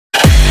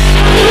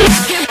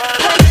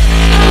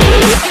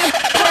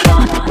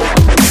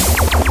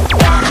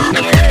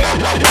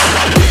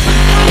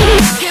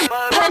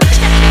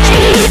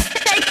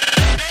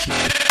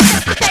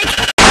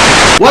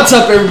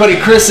What's up, everybody?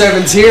 Chris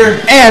Evans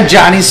here. And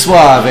Johnny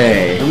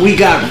Saovi. And we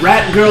got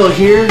Ratgirrl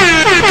here again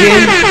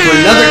for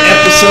another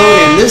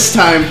episode. And this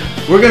time,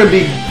 we're going to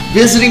be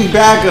visiting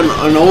back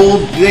an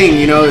old thing.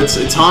 You know,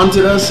 it's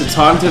haunted us. It's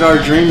haunted our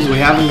dreams. We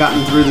haven't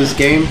gotten through this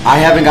game. I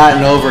haven't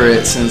gotten over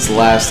it since the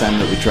last time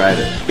that we tried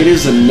it. It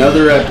is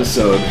another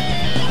episode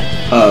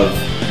of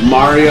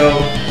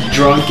Mario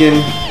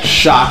Drunken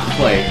Shock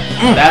Play.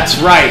 That's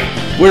right.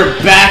 We're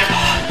back.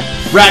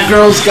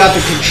 Ratgirl's got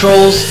the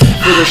controls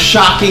for the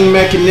shocking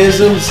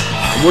mechanisms.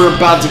 We're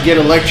about to get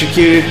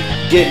electrocuted,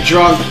 get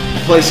drunk,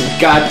 play some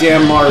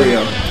goddamn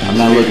Mario. I'm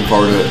not looking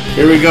forward to it.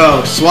 Here we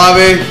go.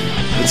 Suave.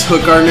 Let's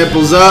hook our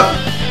nipples up.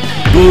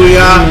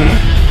 Booyah.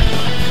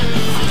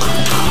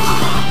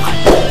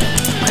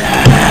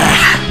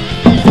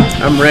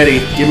 I'm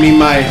ready. Give me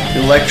my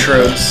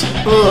electrodes.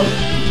 Okay,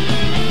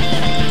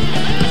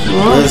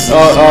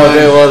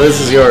 well,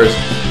 this is yours.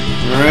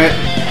 Alright.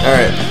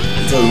 Alright.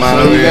 So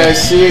you guys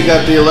see, I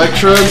got the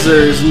electrodes.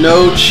 There's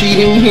no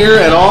cheating here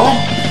at all.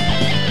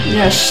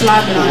 Yeah,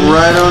 slap it on.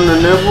 Right on the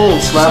nipple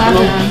and slapping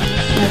them.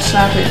 Yeah,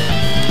 slap it.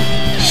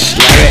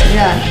 Slap it.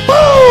 Yeah.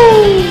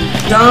 Woo!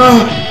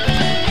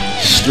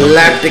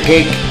 Slap the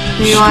cake.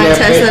 You want to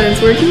test that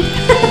it's working?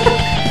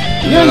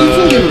 Yeah, you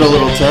can give it a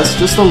little test.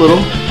 Just a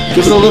little.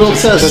 Give it a little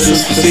test.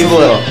 Just a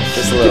little.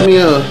 Just a little. Give me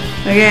a...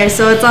 Okay,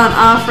 so it's on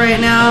off right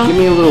now. Give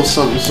me a little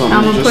something, something.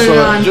 I'm gonna put it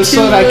on just 2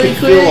 so that I really can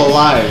quick. feel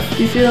alive.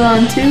 You feel it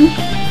on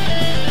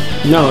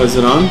 2? No, is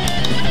it on?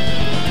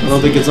 I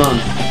don't think it's on.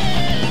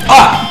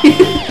 Ah! You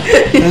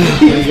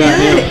got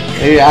me.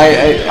 Hey,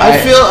 I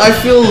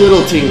feel a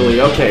little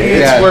tingly. Okay,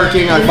 it's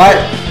working.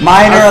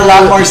 Mine are a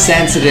lot more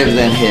sensitive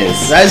than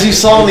his. As you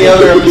saw in the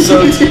other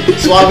episodes,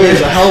 Suave is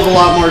a hell of a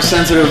lot more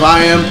sensitive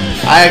I am.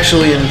 I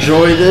actually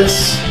enjoy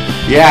this.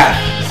 Yeah,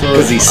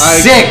 because he's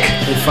sick.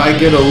 If I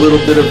get a little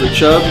bit of the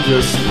chub,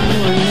 just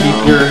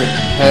keep your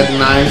head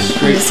and eyes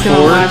straight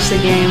forward. I'm just gonna watch the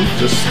game.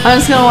 I'm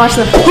just gonna watch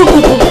the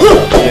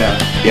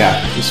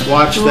yeah. Just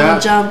watch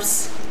that.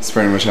 Jumps. That's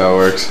pretty much how it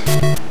works.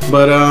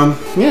 But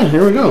yeah,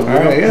 here we go. All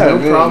right, no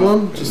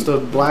problem. Just a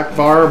black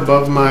bar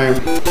above my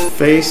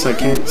face. I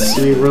can't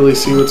really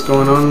see what's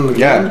going on in the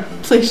game.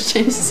 Please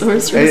change the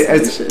source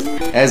resolution.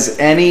 As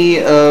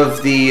any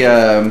of the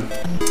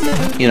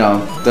you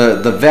know,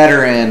 the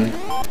veteran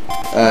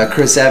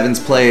Chris Evans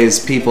plays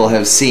people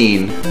have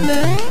seen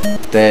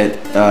that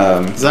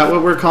is that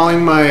what we're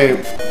calling my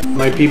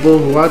people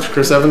who watch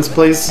Chris Evans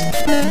plays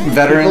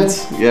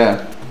veterans people?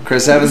 Yeah,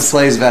 Chris Evans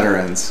plays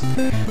veterans.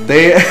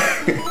 They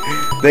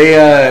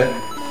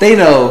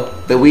know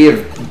that we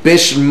have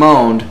bitched and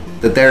moaned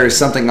that there is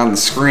something on the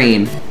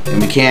screen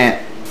and we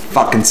can't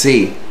fucking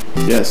see.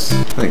 Yes,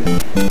 like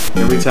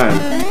every time.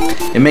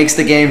 It makes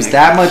the games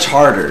that much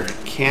harder.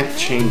 Can't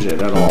change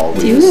it at all.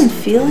 Do you even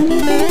feel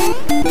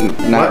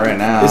anything? Not right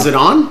now. Is it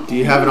on? Do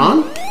you have it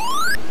on?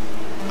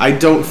 I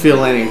don't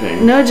feel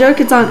anything. No joke,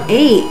 it's on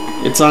 8.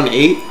 It's on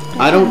 8?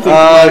 I don't think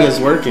mine is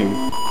working.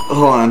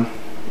 Hold on.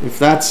 If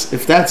that's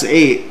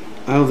 8,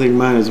 I don't think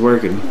mine is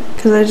working.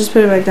 Because I just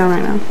put it back down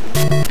right now.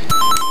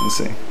 Let's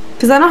see.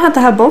 Because I don't have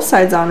to have both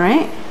sides on,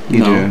 right?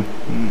 You do.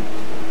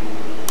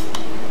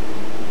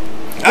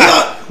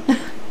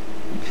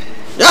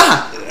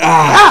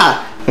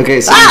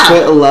 Okay, so you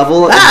put a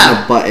level and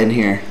then a button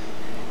here.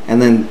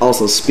 And then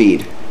also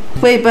speed.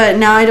 Wait, but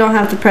now I don't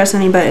have to press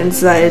any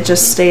buttons, that it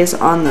just stays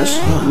on the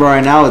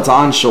right now it's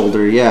on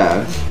shoulder,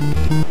 yeah.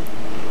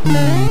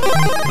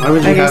 Why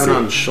would you have it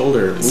on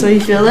shoulder? So you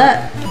feel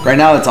that? Right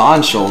now it's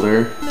on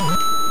shoulder.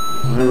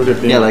 Why would it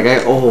be? Yeah, like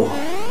that's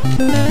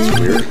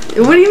weird.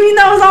 What do you mean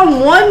that was on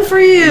 1 for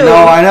you?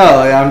 No, I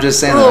know. I'm just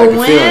saying that I can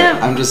feel it.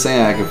 Wimp. I'm just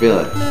saying I can feel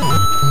it.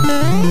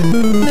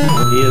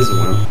 He is a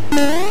wimp.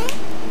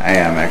 I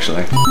am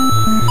actually. Look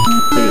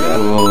at that.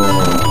 Whoa.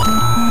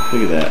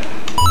 Look at that.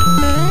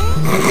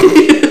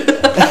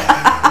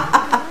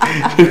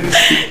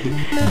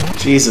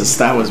 Jesus,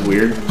 that was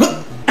weird.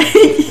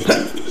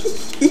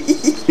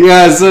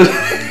 Yeah, so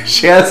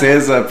she has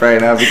his up right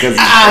now because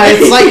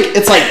it's like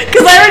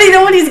because I already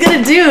know what he's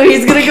gonna do.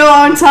 He's gonna go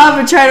on top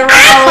and try to run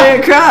all the way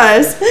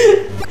across.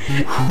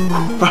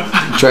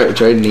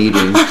 try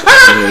kneading.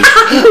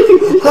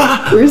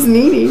 Where's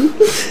kneading?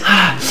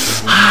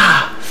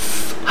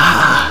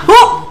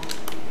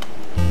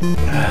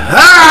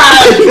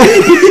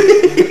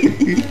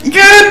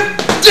 God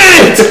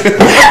damn it!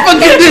 I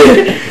fucking did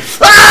it!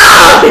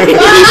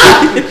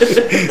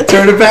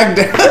 Turn it back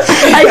down.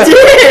 I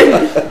did!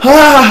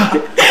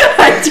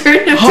 I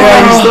turned it back. Yeah,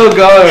 you're still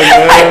going,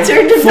 man. I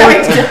turned it back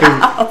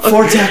down.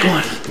 4 tack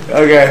 1.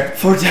 Okay.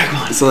 4 tack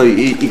 1. So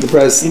you can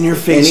press in your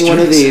face any one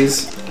of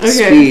these,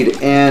 speed,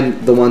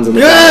 and the ones on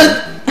the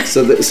bottom.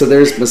 So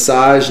there's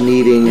massage,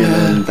 kneading, and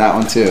then that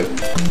one too.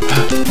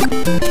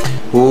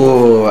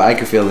 Ooh, I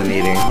can feel the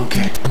kneading.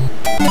 Okay.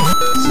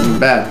 This isn't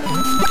bad.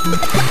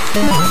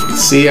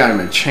 See, I'm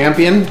a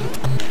champion.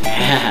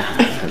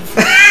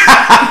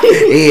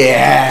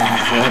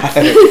 Yeah.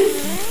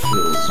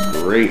 Feels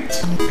great.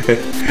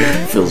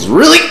 Feels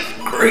really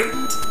great.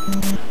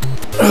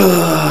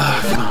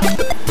 Come on.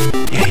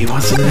 Yeah, you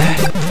want some of that?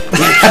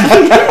 Yeah,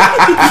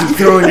 Keep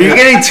throwing Are you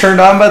getting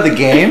turned on by the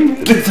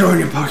game? Keep throwing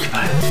your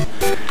porcupines.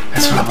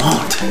 That's what I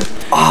want.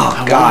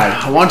 Oh, God.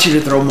 I want you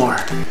to throw more.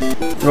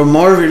 Throw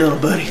more of your little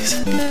buddies.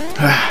 You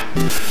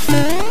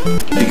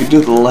can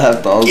do the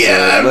left also.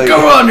 Yeah, like,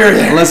 go under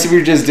there. Unless if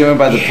you're just doing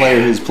by the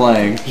player who's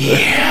playing.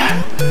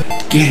 Yeah.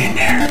 Get in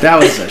there. That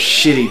was a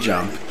shitty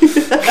jump.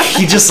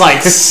 He just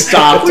like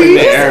stopped Were in you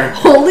the just air.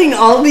 holding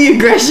all the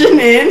aggression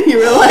in? You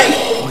were like,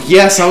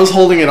 Yes, I was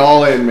holding it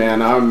all in,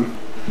 man. I'm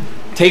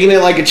taking it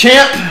like a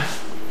champ.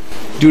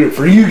 Doing it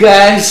for you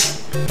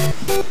guys.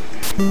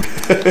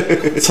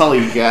 That's all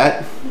you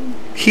got.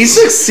 He's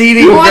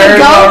succeeding You wanna very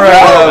go, well bro?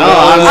 right now. No,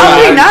 I'm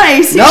I'll be not.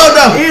 nice. No.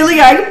 You're like,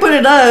 I can put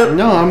it up.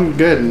 No, I'm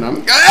good.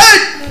 I'm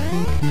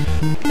good.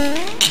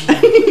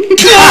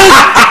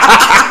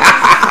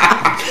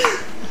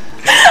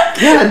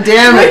 God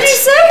damn it. What'd you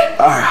say?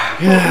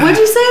 What'd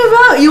you say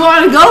about you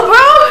want to go,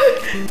 bro?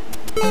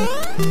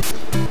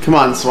 Come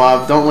on,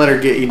 Suave. Don't let her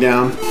get you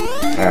down.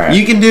 Alright.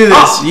 You can do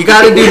this. You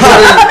gotta do better.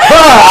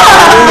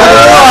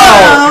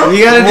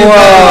 You gotta do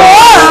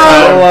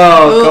better.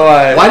 Whoa, go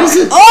on. Why does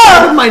it?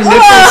 Why do my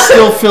nipples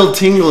still feel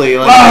tingly?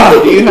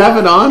 Like, do you have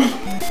it on?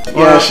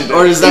 Yeah, she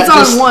Or is that It's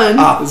just on one.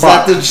 Oh, Is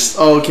that the just?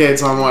 Oh, okay,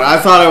 it's on one. I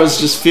thought I was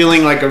just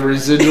feeling like a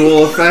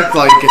residual effect,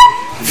 like.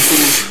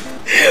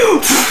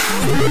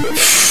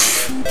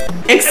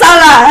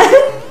 Exhala.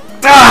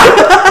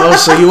 Oh,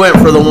 so you went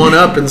for the one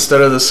up instead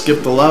of the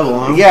skip the level,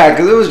 huh? Yeah,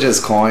 because it was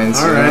just coins.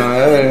 All you right.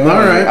 know? All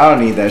right. I don't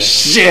need that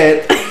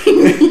shit.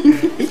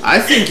 I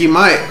think you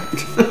might.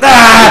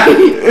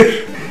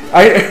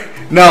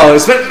 No,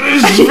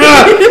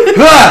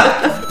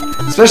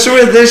 especially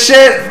with this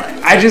shit.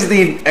 I just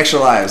need extra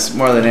lives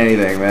more than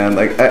anything, man.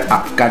 Like,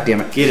 God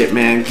damn it. Get it,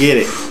 man. Get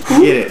it.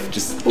 Get it.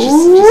 Just keep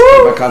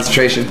my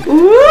concentration.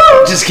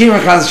 Just keep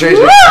my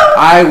concentration.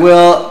 I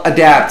will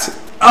adapt.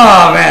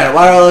 Oh man,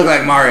 why do I look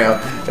like Mario?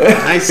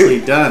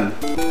 Nicely done.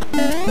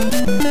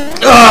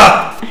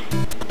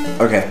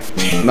 Okay,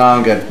 no,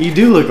 I'm good. You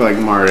do look like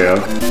Mario.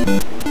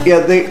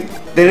 Yeah, they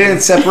didn't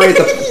separate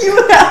the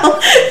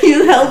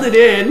You held it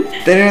in.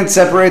 they didn't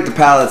separate the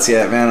pallets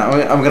yet, man.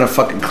 I'm gonna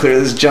fucking clear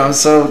this jump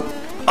so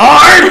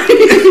hard.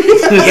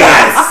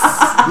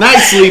 Yes.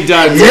 Nicely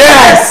done.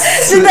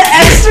 Yes. Did the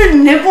extra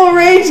nipple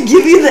range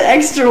give you the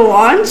extra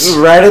launch?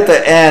 Right at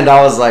the end,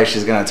 I was like,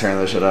 she's gonna turn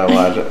this shit up.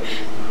 Watch it.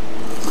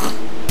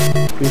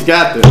 He's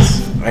got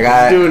this. I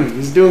got it.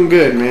 He's doing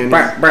good, man.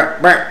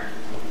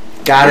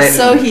 Got it.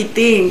 So he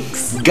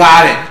thinks.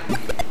 Got it.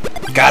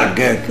 Got him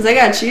good. Because I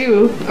got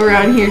you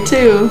around here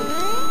too.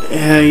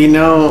 Yeah, you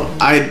know,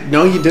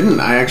 no, you didn't.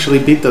 I actually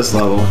beat this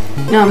level.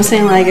 No, I'm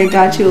saying like I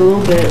got you a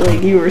little bit,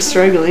 like you were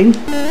struggling.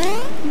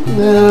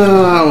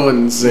 No, I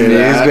wouldn't say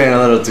that. He's being a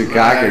little too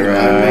cocky, I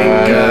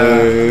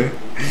right? think,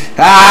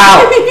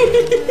 Ow!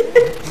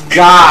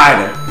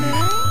 God!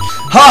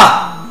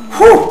 Ha!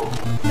 Whew!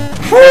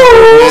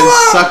 Man,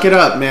 suck it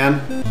up,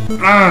 man.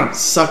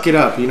 Suck it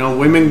up. You know,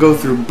 women go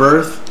through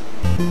birth.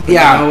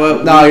 Yeah. You know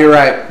what? No, you're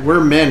right.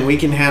 We're men. We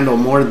can handle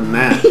more than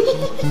that.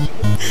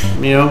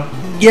 You know?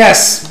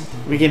 Yes.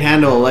 We can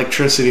handle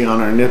electricity on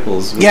our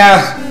nipples.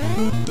 Yeah.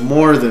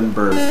 More than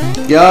birth.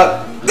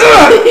 Yup.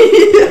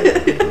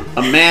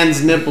 A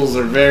man's nipples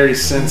are very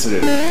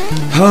sensitive.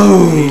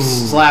 You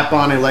slap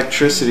on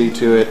electricity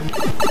to it.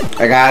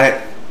 I got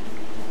it.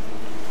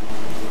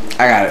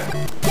 I got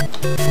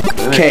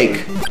it.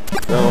 Cake.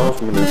 Fell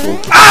off my nipple.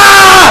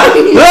 Ah!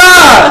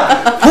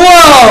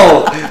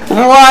 Whoa!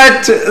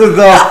 What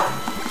the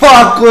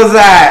fuck was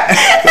that?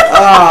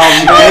 Oh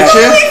man!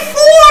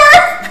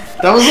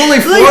 That was only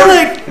 4.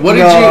 Look. What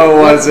did No, you?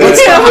 it wasn't. What's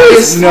the Yeah, it was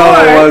highest? No,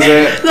 it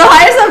wasn't. The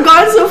highest I've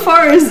gone so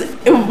far is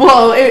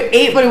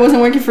 8, but it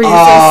wasn't working for you,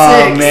 Oh,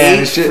 so 6. man.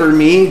 8 for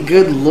me.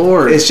 Good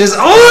lord. It's just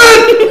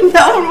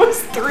That one was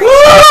 3.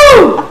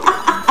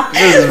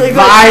 just Like,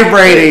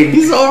 vibrating.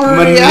 He's My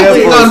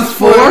overreacting nipples. on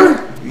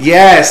 4.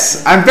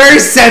 Yes, I'm very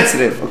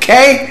sensitive.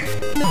 Okay.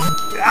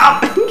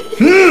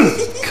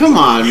 Come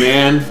on,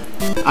 man.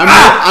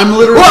 I'm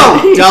literally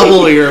Whoa.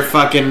 double your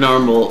fucking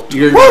normal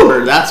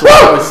number. That's what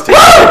I was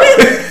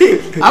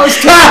taking. I was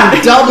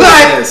taking double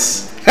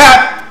this.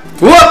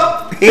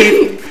 Whoop!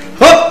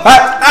 Whoop!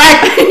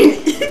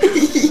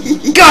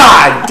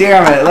 God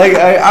damn it! Like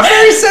I'm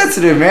very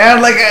sensitive,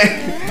 man. Like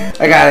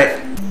I got it.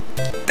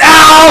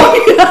 Ow!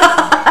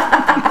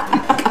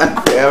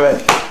 God damn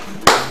it!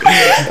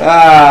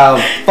 Oh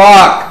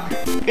fuck!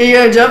 Are you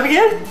gonna jump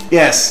again?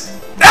 Yes.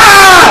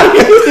 Ah!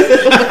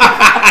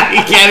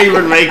 You can't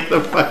even make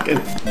the fucking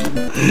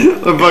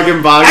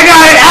box. I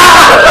got it!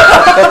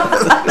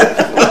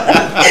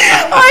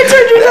 Oh, I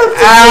turned it up.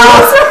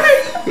 Ow!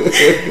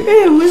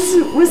 Hey,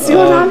 what's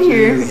going on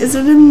here? Is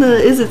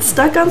it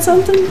stuck on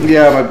something?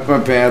 Yeah, my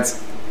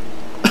pants.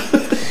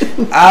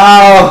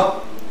 Ow!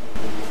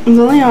 It's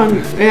only on.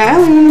 Yeah, I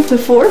only went up to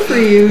 4 for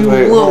you,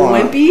 Wait, little hold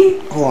on. wimpy.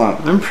 Hold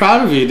on. I'm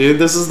proud of you, dude.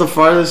 This is the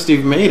farthest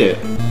you've made it.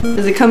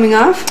 Is it coming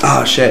off?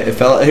 Oh shit! It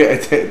felt. I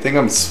think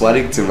I'm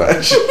sweating too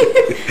much.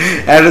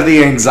 Out of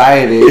the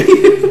anxiety,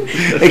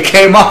 it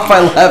came off my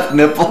left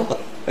nipple.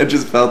 I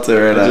just felt it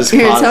right now. just-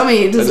 Here, paused- tell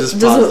me. I just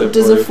paused it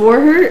Does for a you. 4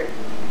 hurt?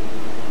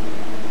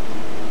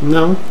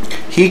 No.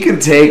 He can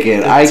take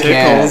it. I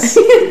can't.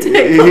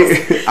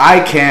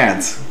 I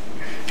can't.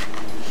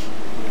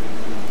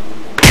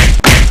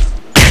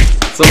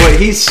 So what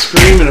he's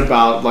screaming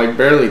about like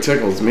barely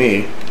tickles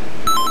me.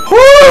 Woo!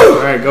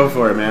 All right, go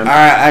for it, man. All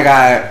right, I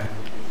got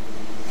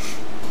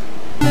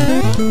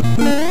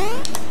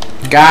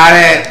it. Got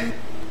it.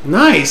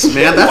 Nice,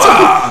 man.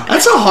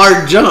 That's a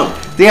hard jump.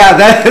 Yeah,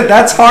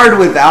 that's hard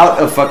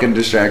without a fucking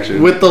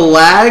distraction. With the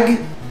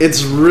lag,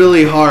 it's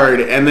really hard,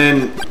 and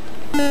then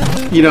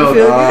you know, you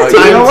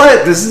know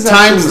what? This is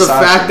times the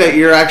fact that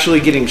you're actually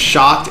getting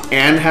shocked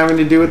and having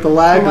to do with the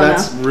lag.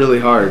 That's really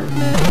hard.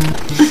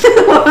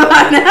 What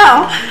about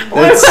now?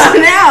 What about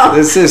now?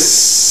 This is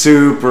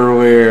super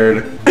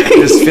weird.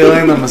 Just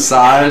feeling the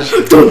massage,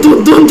 Dun,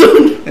 dun, dun,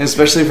 dun. and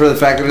especially for the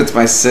fact that it's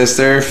my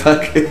sister.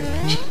 Fucking.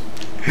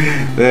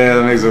 Yeah,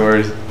 that makes it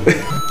worse.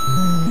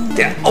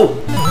 Yeah. Oh.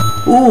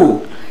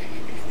 Ooh.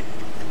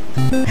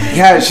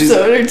 Yeah, she's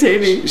So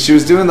entertaining. She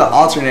was doing the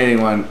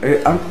alternating one.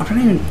 I'm not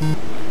even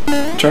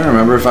trying to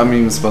remember if I'm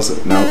even supposed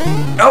to. No.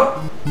 Nope.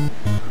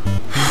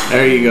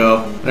 There you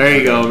go. There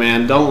you go,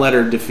 man. Don't let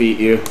her defeat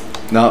you.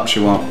 Nope, she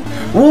won't.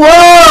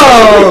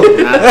 Whoa!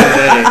 Not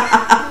today.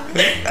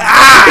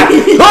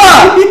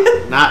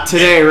 Not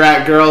today,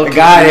 Ratgirl.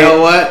 Got You it.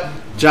 know what?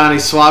 Johnny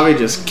Saovi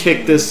just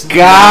kicked this.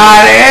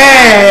 Got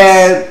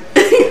it!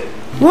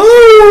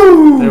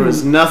 Woo! There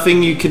was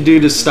nothing you could do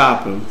to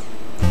stop him.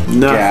 Nothing.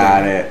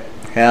 Got it.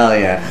 Hell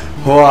yeah.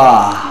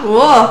 Whoa.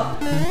 Whoa.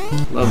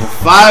 Level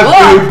 5,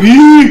 Whoa.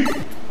 baby.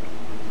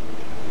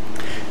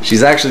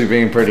 She's actually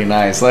being pretty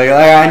nice. Like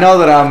I know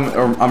that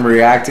I'm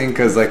reacting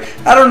because like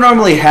I don't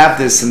normally have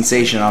this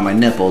sensation on my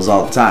nipples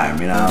all the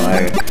time, you know.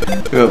 Like,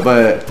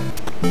 but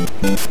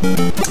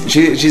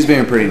she's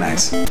being pretty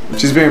nice.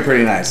 She's being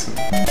pretty nice.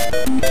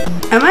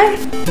 Am I?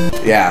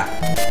 Yeah.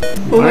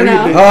 What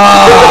now?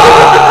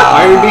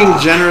 Why are you being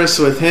generous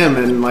with him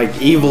and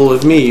like evil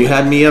with me? You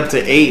had me up to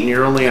 8 and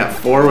you're only at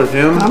 4 with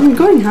him? I'm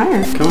going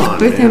higher. Come on,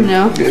 With man. him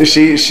now.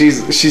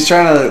 She's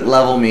trying to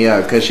level me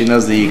up because she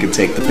knows that you can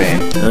take the pain.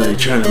 Oh, you're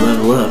trying to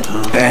level up,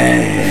 huh?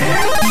 Eh.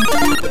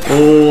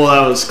 Oh,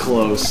 that was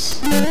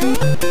close. Look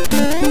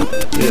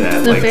at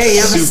that, like fair,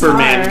 you have a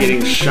Superman star.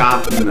 getting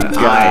shot in the eye,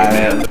 Got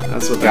man. it.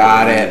 That's what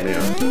Got that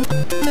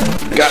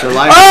it. Extra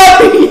life.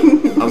 Oh!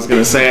 I was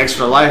gonna say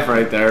extra life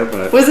right there,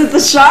 but Was it the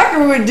shock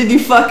or did you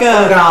fuck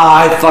up? No,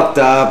 I fucked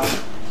up.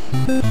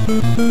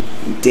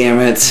 Damn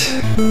it.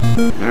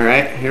 all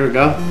right, here we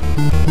go.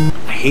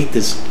 I hate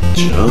this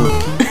jump.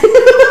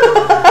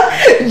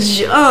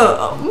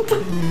 Jump.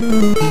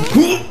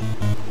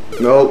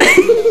 Nope.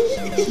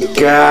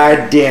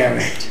 God damn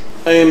it.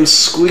 I am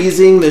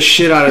squeezing the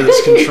shit out of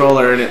this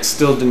controller and it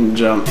still didn't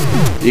jump.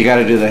 You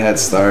gotta do the head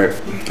start.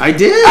 I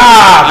did.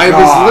 Ah, I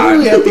God. was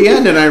literally at the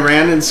end and I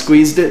ran and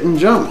squeezed it and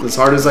jumped as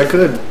hard as I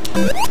could.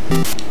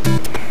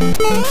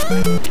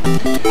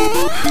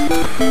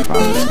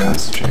 I'll just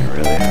concentrate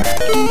really hard.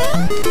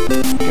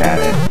 Got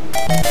it.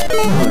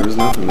 Oh, there was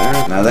nothing there.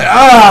 Now that I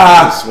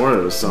ah, swore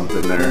there was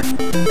something there.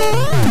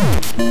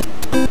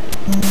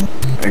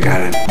 I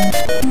got it.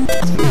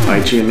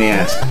 Bite you in the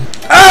ass.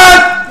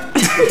 Ah!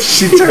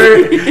 she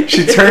turned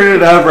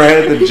it up right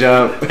at the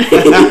jump.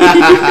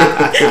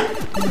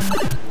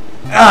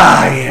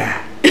 Ah, yeah.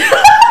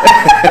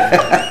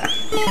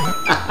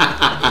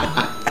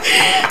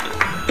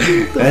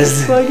 What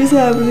the fuck is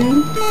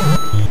happening?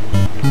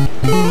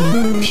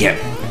 Hip.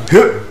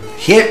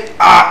 Hip.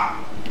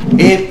 Ah.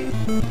 Hip.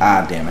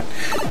 Ah, damn it.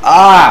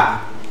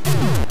 Ah.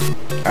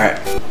 Alright.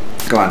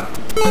 Come on.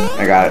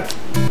 I got it.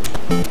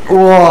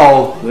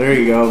 Whoa. There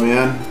you go,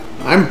 man.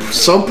 I'm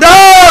so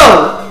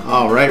No!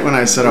 Oh, right when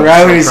I said I was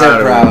Right so when you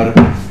said of proud.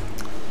 him.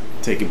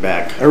 Take it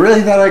back. I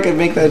really thought I could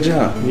make that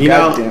jump. You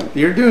God know, damn.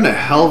 you're doing a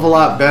hell of a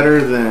lot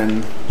better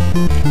than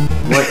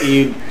what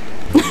you.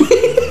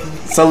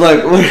 So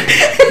look,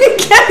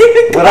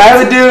 what I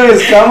would do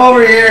is come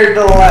over here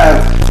to the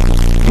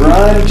left,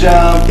 run,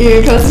 jump,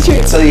 You're gonna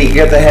concentrate. so you can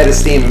get the head of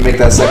steam and make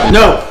that second.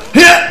 No!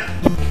 Hit!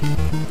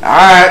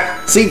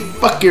 Alright. See,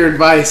 fuck your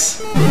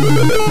advice.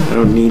 I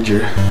don't need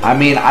your. I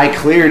mean, I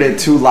cleared it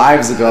 2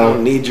 lives I ago.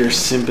 don't need your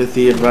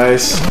sympathy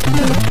advice.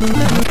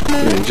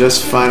 I'm doing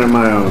just fine on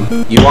my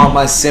own. You want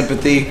my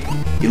sympathy?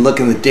 You look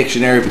in the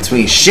dictionary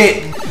between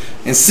shit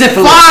and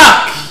syphilis.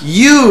 Fuck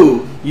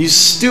you! You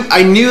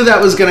I knew that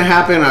was gonna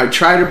happen. I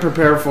tried to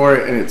prepare for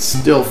it, and it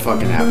still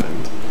fucking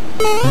happened.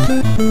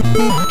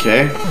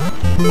 Okay.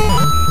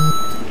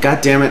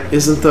 God damn it!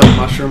 Isn't the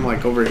mushroom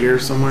like over here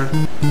somewhere?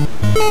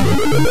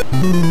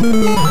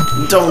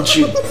 Don't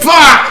you?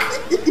 Fuck!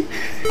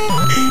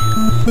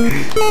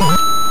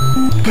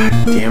 God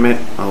damn it!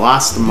 I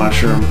lost the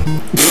mushroom.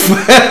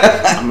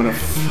 I'm gonna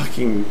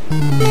fucking.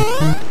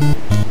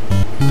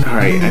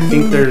 Alright, I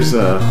think there's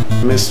a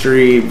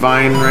mystery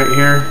vine right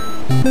here.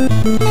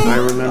 If I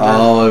remember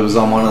Oh, it was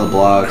on one of the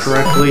blocks.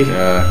 correctly.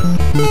 Yeah.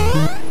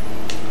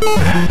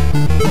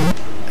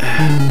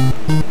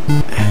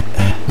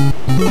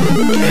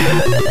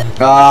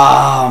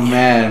 Oh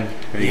man.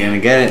 Are you gonna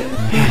get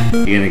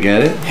it? You gonna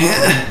get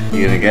it?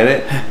 You gonna get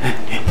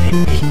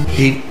it?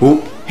 He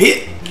whoop.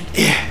 Hit.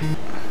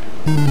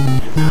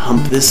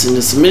 Hump this into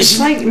It's submission.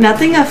 like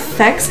nothing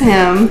affects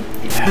him.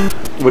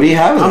 What do you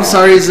have? in I'm there?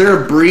 sorry, is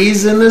there a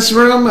breeze in this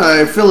room?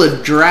 I feel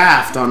a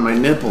draft on my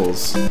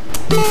nipples. I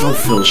don't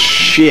feel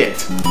shit.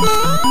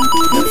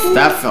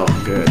 That felt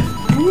good.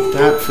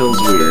 That feels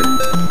weird.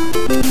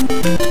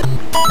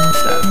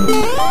 That feels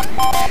weird.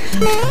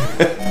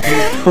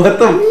 What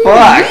the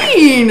fuck?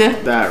 Mean.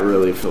 That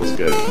really feels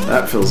good.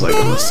 That feels like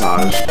a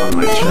massage on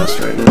my chest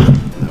right now.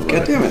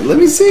 God damn it! Let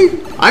me see.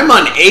 I'm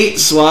on 8,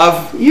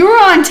 Suave. You're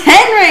on 10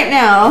 right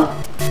now.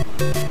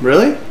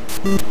 Really?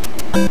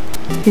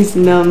 He's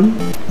numb.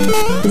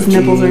 His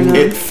nipples are numb.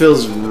 It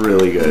feels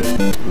really good.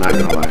 Not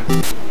gonna lie.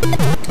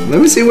 Let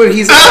me see what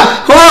he's.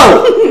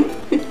 Whoa!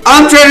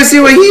 I'm trying to see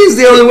what he's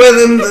dealing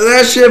with, and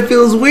that shit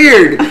feels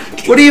weird.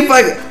 What do you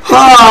like?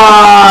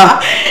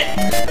 Ha!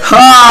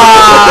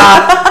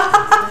 Ha!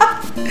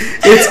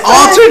 It's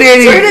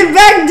alternating. Turn it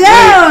back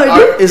down.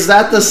 Is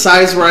that the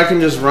size where I can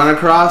just run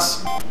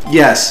across?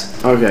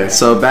 Yes. Okay.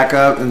 So back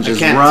up and just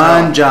can't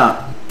run, tell. jump.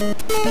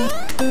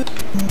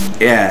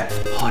 Yeah.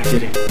 Oh, I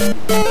did it.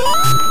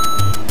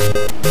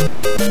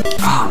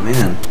 Oh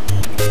man.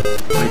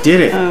 I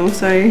did it. Oh,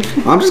 sorry.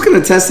 I'm just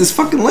gonna test his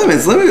fucking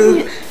limits.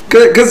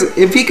 Cause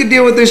if he could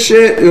deal with this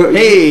shit,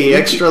 Hey,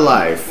 extra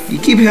life. you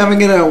keep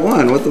having it at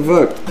 1. What the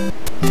fuck?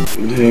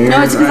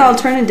 No, it's because I'll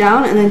turn it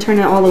down and then turn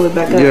it all the way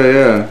back up.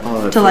 Yeah.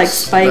 Oh, that To, like, feels-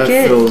 spike that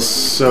it? feels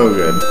so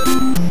good.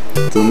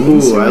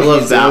 Ooh, I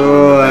love that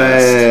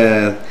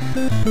one.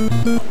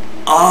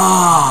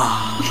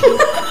 Ah.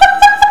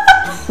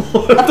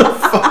 What the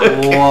fuck?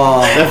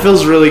 Whoa. That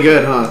feels really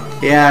good, huh?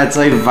 Yeah, it's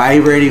like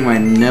vibrating my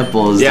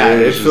nipples. Yeah,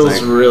 dude. it It's just feels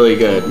like, really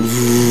good.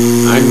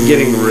 I'm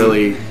getting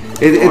really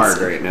hard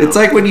right now. It's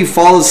like when you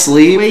fall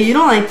asleep. Wait, you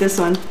don't like this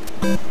one.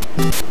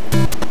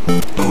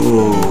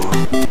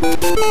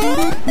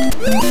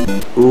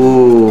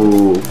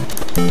 Ooh.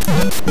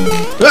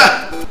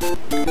 Ah!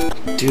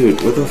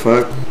 Dude, what the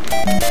fuck?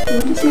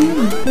 What is he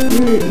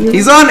on?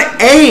 He's on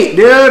 8,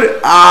 dude.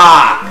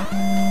 Ah.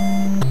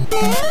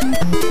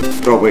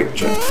 Oh wait,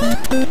 check.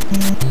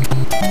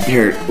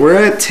 Here, we're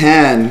at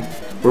 10.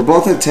 We're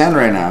both at 10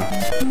 right now.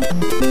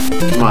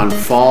 Come on,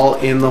 fall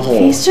in the hole.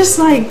 He's just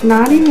like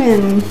not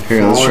even.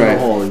 Here, let's Fall in try. the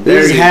hole. There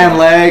There's you hand, go.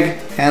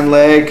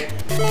 leg.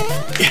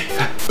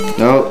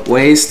 No,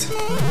 waist.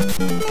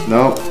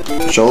 No,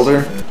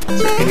 shoulder.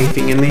 Is there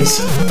anything in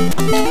these?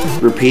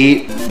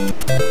 Repeat. I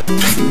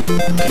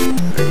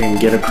can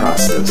get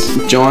across this.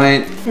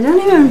 Joint. I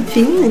don't even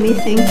feel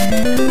anything.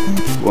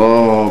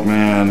 Whoa,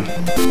 man.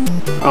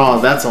 Oh,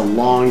 that's a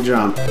long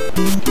jump.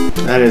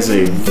 That is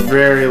a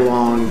very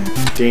long,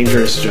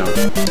 dangerous jump.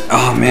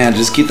 Oh man,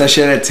 just keep that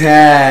shit at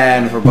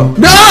 10 for both.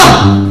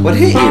 No! What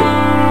hit you?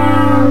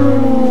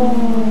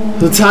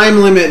 The time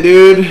limit,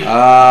 dude.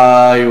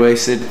 Ah, you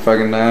wasted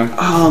fucking time.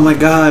 Oh my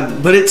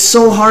god. But it's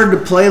so hard to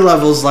play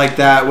levels like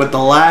that with the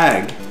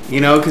lag.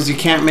 You know, because you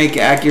can't make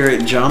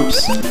accurate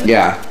jumps.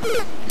 Yeah.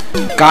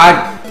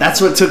 God. That's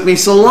what took me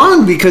so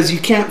long, because you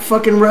can't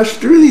fucking rush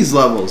through these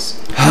levels.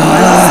 Why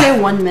does it say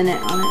 1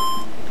 minute on it?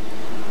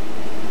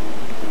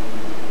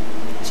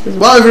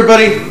 Well,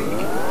 everybody,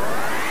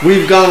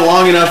 we've gone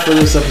long enough for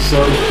this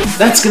episode.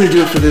 That's going to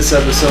do it for this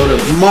episode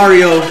of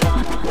Mario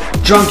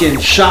Drunken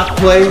Shock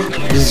Play.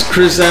 This is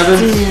Chris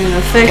Evans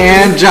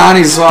And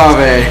Johnny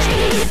Saovi.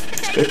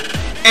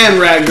 and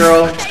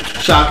Ratgirrl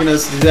shocking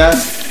us to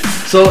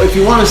death. So if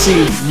you want to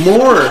see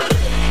more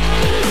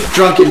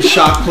Drunken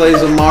Shock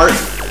Plays of Mart,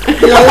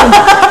 you know,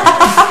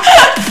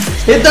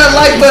 hit that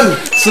like button,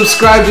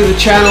 subscribe to the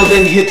channel,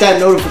 then hit that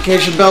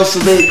notification bell so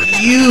that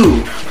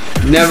you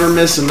never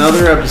miss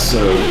another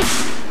episode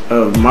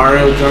of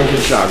Mario Drunken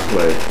Shock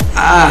Play.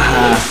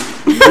 Ah.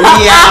 We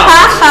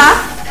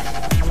out.